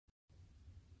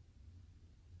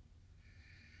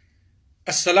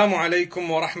Assalamu alaikum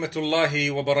wa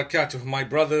rahmatullahi wa barakatuh, my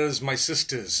brothers, my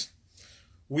sisters.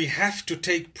 We have to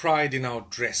take pride in our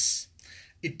dress.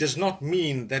 It does not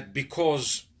mean that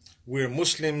because we're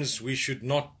Muslims, we should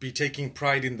not be taking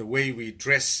pride in the way we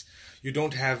dress. You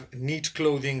don't have neat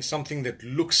clothing, something that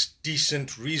looks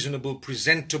decent, reasonable,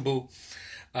 presentable.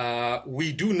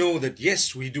 We do know that,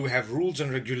 yes, we do have rules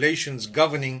and regulations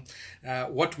governing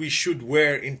what we should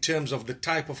wear in terms of the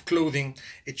type of clothing.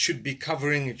 It should be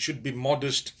covering, it should be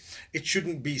modest, it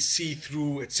shouldn't be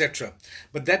see-through, etc.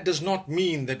 But that does not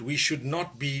mean that we should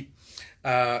not be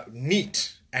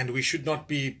neat and we should not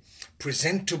be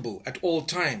presentable at all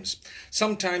times.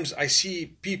 Sometimes I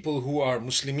see people who are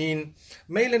Muslimin,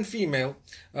 male and female,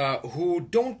 who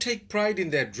don't take pride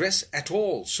in their dress at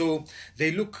all. So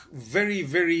they look very,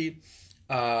 very,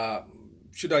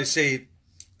 should I say,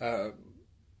 I'm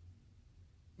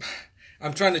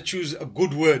trying to choose a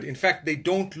good word. In fact, they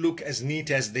don't look as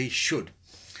neat as they should.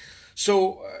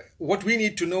 So what we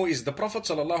need to know is the Prophet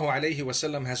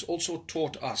ﷺ has also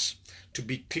taught us to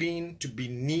be clean, to be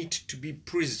neat, to be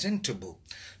presentable.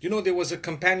 You know, there was a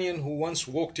companion who once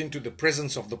walked into the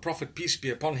presence of the Prophet, peace be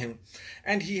upon him,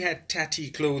 and he had tatty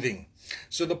clothing.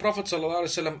 So the Prophet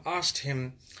ﷺ asked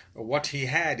him what he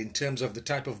had in terms of the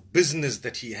type of business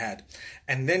that he had.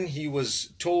 And then he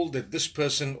was told that this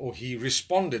person, or he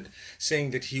responded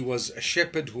saying that he was a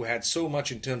shepherd who had so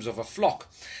much in terms of a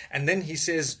flock. And then he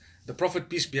says, the Prophet,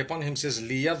 peace be upon him, says,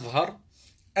 لِيَظْهَرْ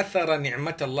أَثَرَ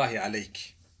نِعْمَةَ اللَّهِ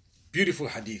عَلَيْكِ. Beautiful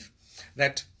hadith.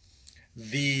 That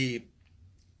the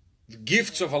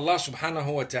gifts of Allah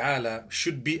subhanahu wa ta'ala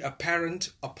should be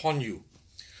apparent upon you.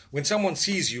 When someone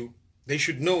sees you, they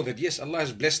should know that yes, Allah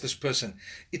has blessed this person.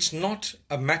 It's not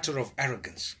a matter of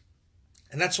arrogance.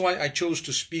 And that's why I chose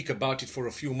to speak about it for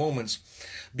a few moments.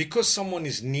 Because someone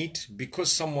is neat,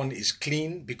 because someone is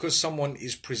clean, because someone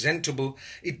is presentable,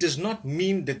 it does not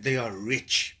mean that they are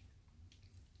rich.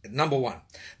 Number one.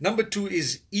 Number two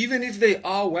is, even if they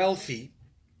are wealthy,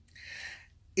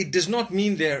 it does not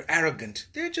mean they're arrogant.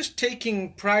 They're just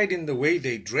taking pride in the way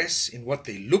they dress, in what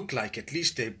they look like. At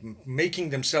least they're making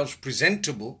themselves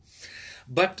presentable.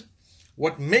 But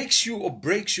what makes you or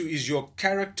breaks you is your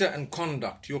character and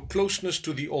conduct, your closeness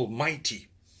to the Almighty.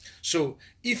 So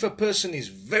if a person is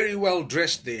very well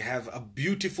dressed, they have a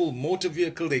beautiful motor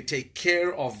vehicle, they take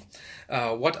care of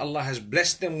what Allah has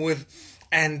blessed them with,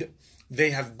 and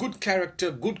they have good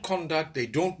character, good conduct, they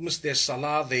don't miss their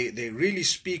salah, they really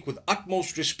speak with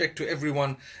utmost respect to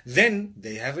everyone, then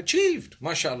they have achieved,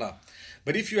 mashallah.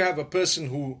 But if you have a person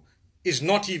who is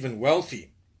not even wealthy,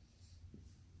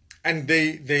 and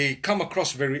they come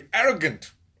across very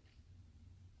arrogant,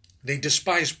 they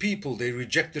despise people, they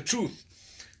reject the truth,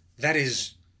 that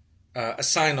is a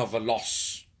sign of a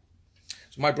loss.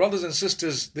 So my brothers and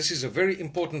sisters, this is a very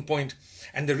important point,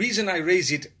 and the reason I raise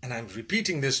it, and I'm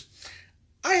repeating this,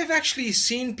 I have actually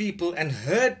seen people and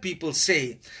heard people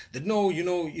say that no,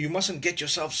 you mustn't get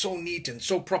yourself so neat and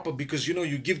so proper because,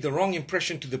 you give the wrong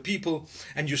impression to the people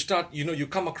and you start, you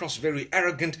come across very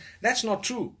arrogant. That's not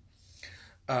true.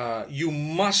 You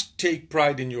must take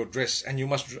pride in your dress, and you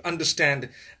must understand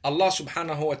Allah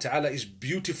subhanahu wa ta'ala is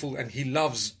beautiful, and He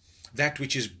loves that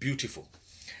which is beautiful.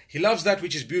 He loves that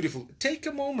which is beautiful. Take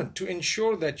a moment to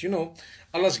ensure that,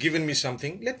 Allah's given me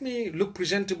something. Let me look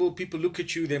presentable. People look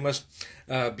at you. They must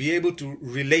be able to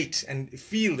relate and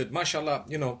feel that, mashallah,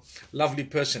 lovely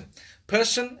person.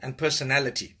 Person and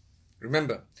personality.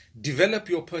 Remember, develop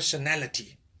your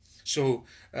personality. So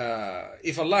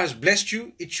if Allah has blessed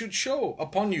you, it should show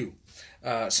upon you.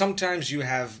 Sometimes you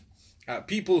have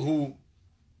people who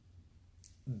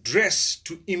dress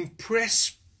to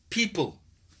impress people.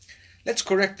 Let's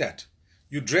correct that.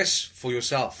 You dress for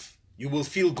yourself. You will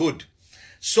feel good.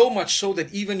 So much so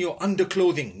that even your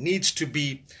underclothing needs to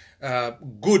be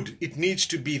good. It needs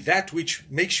to be that which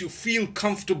makes you feel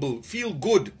comfortable, feel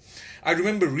good. I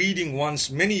remember reading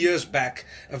once, many years back,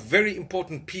 a very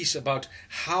important piece about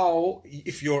how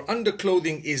if your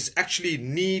underclothing is actually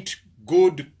neat,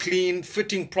 good, clean,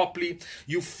 fitting properly,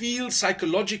 you feel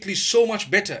psychologically so much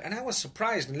better. And I was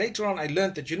surprised. And later on I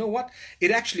learned that,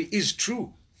 it actually is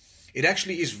true. It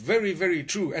actually is very, very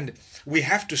true, and we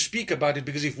have to speak about it,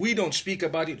 because if we don't speak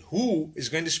about it, who is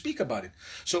going to speak about it?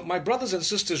 So my brothers and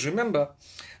sisters, remember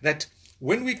that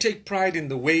when we take pride in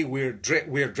the way we're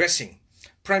dressing,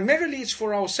 primarily it's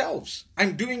for ourselves.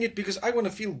 I'm doing it because I want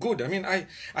to feel good. I mean,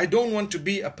 I don't want to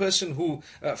be a person who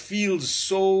feels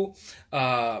so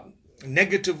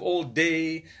negative all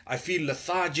day. I feel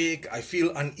lethargic. I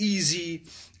feel uneasy.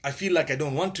 I feel like I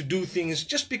don't want to do things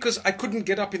just because I couldn't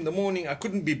get up in the morning. I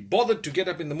couldn't be bothered to get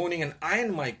up in the morning and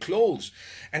iron my clothes.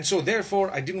 And so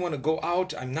therefore I didn't want to go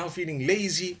out. I'm now feeling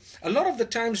lazy. A lot of the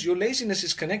times your laziness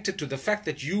is connected to the fact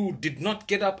that you did not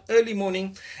get up early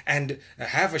morning and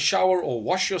have a shower or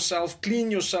wash yourself, clean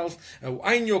yourself,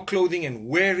 iron your clothing and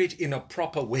wear it in a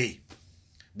proper way.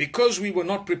 Because we were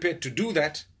not prepared to do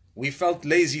that, we felt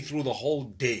lazy through the whole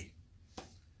day.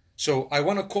 So I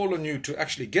want to call on you to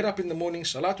actually get up in the morning,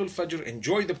 Salatul Fajr,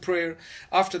 enjoy the prayer.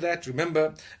 After that,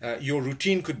 remember, your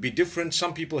routine could be different.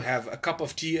 Some people have a cup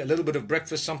of tea, a little bit of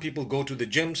breakfast. Some people go to the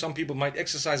gym. Some people might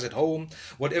exercise at home.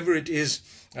 Whatever it is,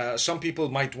 some people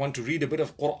might want to read a bit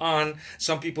of Quran.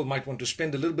 Some people might want to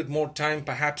spend a little bit more time,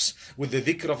 perhaps, with the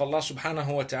dhikr of Allah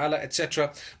subhanahu wa ta'ala,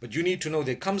 etc. But you need to know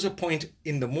there comes a point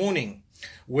in the morning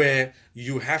where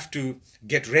you have to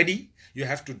get ready. You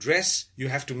have to dress, you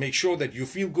have to make sure that you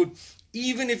feel good,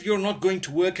 even if you're not going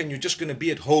to work and you're just going to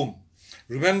be at home.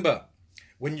 Remember,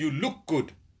 when you look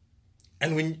good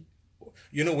and when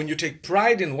you take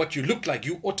pride in what you look like,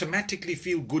 you automatically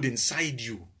feel good inside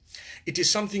you. It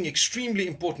is something extremely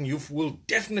important. You will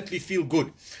definitely feel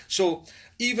good. So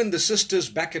even the sisters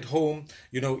back at home,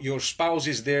 your spouse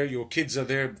is there, your kids are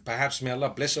there. Perhaps may Allah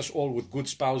bless us all with good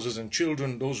spouses and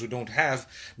children. Those who don't have,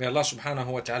 may Allah subhanahu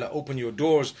wa ta'ala open your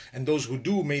doors. And those who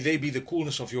do, may they be the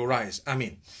coolness of your eyes.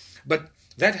 Ameen. But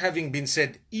that having been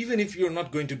said, even if you're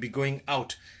not going to be going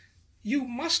out, you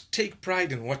must take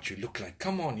pride in what you look like.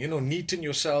 Come on, neaten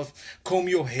yourself, comb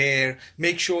your hair,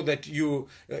 make sure that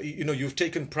you've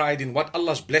taken pride in what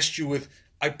Allah's blessed you with.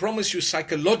 I promise you,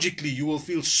 psychologically, you will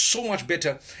feel so much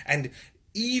better. And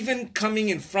even coming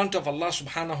in front of Allah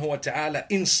subhanahu wa ta'ala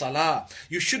in salah,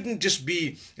 you shouldn't just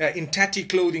be in tatty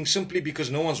clothing simply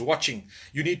because no one's watching.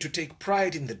 You need to take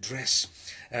pride in the dress.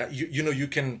 You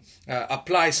can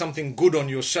apply something good on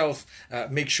yourself.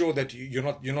 Make sure that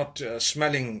you're not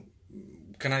smelling,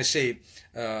 can I say,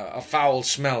 a foul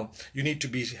smell. You need to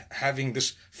be having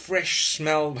this fresh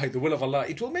smell by the will of Allah.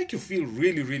 It will make you feel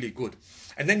really, really good.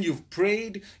 And then you've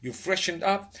prayed, you've freshened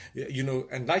up,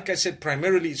 and like I said,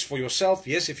 primarily it's for yourself.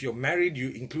 Yes, if you're married, you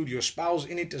include your spouse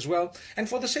in it as well. And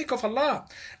for the sake of Allah,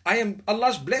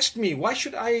 Allah's blessed me. Why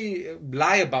should I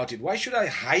lie about it? Why should I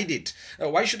hide it?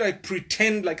 Why should I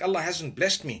pretend like Allah hasn't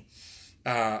blessed me?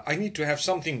 I need to have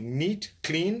something neat,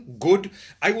 clean, good.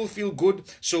 I will feel good.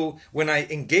 So when I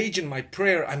engage in my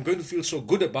prayer, I'm going to feel so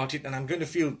good about it and I'm going to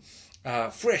feel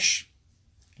fresh.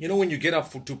 When you get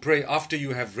up to pray after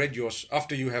you have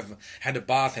after you have had a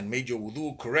bath and made your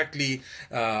wudu correctly,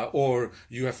 or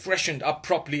you have freshened up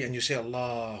properly and you say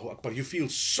Allahu Akbar, you feel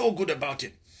so good about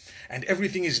it. And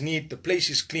everything is neat, the place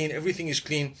is clean, everything is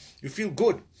clean, you feel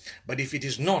good. But if it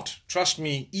is not, trust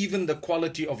me, even the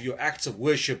quality of your acts of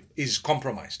worship is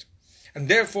compromised. And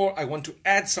therefore, I want to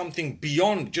add something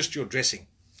beyond just your dressing.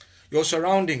 Your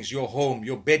surroundings, your home,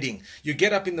 your bedding. You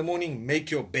get up in the morning, make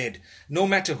your bed. No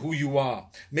matter who you are,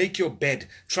 make your bed.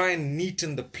 Try and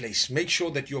neaten the place. Make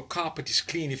sure that your carpet is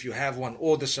clean if you have one,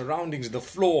 or the surroundings, the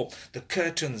floor, the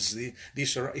curtains.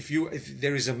 If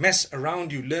there is a mess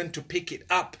around you, learn to pick it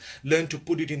up. Learn to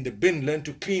put it in the bin. Learn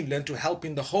to clean. Learn to help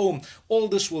in the home. All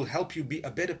this will help you be a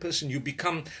better person. You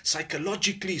become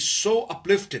psychologically so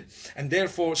uplifted, and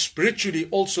therefore spiritually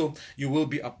also you will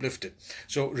be uplifted.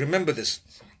 So remember this.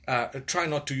 Try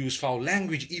not to use foul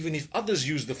language, even if others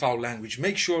use the foul language.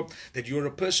 Make sure that you're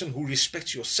a person who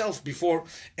respects yourself before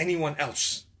anyone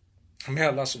else. May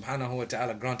Allah subhanahu wa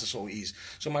ta'ala grant us all ease.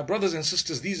 So my brothers and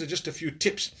sisters, these are just a few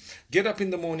tips. Get up in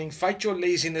the morning, fight your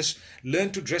laziness,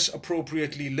 learn to dress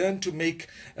appropriately, learn to make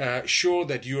sure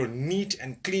that you're neat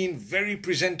and clean, very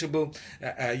presentable.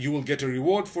 You will get a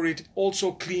reward for it.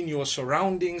 Also clean your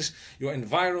surroundings, your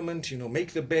environment,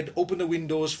 make the bed, open the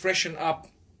windows, freshen up.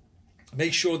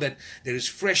 Make sure that there is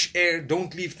fresh air.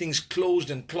 Don't leave things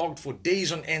closed and clogged for days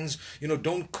on ends.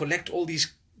 Don't collect all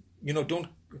these,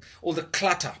 all the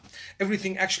clutter.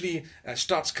 Everything actually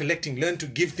starts collecting. Learn to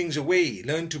give things away.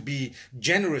 Learn to be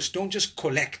generous. Don't just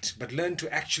collect, but learn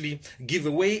to actually give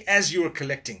away as you're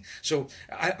collecting. So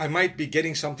I might be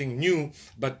getting something new,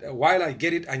 but while I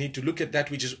get it, I need to look at that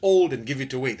which is old and give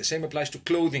it away. The same applies to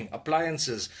clothing,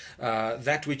 appliances,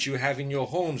 that which you have in your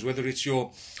homes, whether it's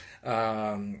your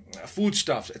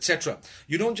foodstuffs, etc.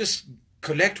 You don't just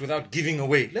collect without giving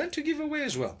away. Learn to give away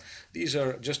as well. These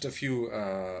are just a few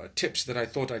tips that I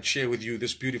thought I'd share with you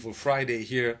this beautiful Friday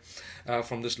here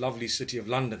from this lovely city of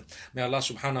London. May Allah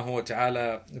subhanahu wa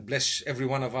ta'ala bless every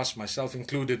one of us, myself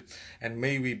included, and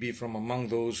may we be from among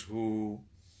those who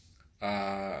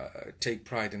take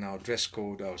pride in our dress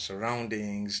code, our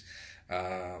surroundings,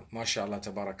 MashaAllah,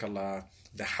 tabarakallah,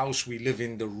 the house we live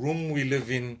in, the room we live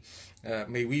in.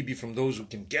 May we be from those who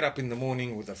can get up in the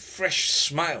morning with a fresh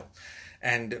smile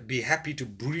and be happy to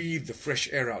breathe the fresh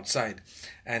air outside.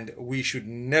 And we should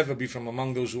never be from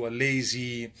among those who are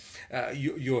lazy.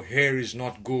 Your hair is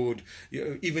not good.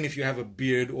 Even if you have a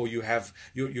beard, or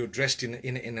you're dressed in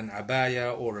an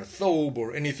abaya or a thobe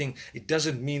or anything, it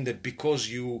doesn't mean that because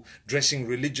you dressing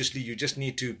religiously you just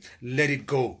need to let it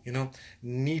go.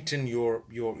 Neaten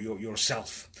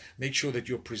yourself. Make sure that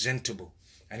you're presentable,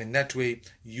 and in that way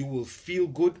you will feel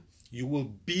good. You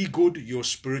will be good, your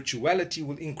spirituality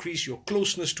will increase, your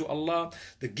closeness to Allah,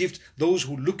 the gift. Those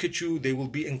who look at you, they will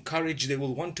be encouraged, they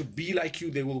will want to be like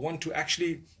you, they will want to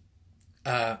actually,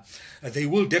 they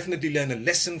will definitely learn a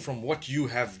lesson from what you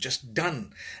have just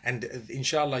done, and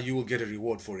inshallah you will get a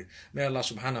reward for it. May Allah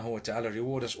subhanahu wa ta'ala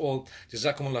reward us all.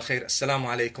 Jazakumullah khair. Assalamu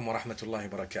alaikum wa rahmatullahi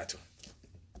wa barakatuh.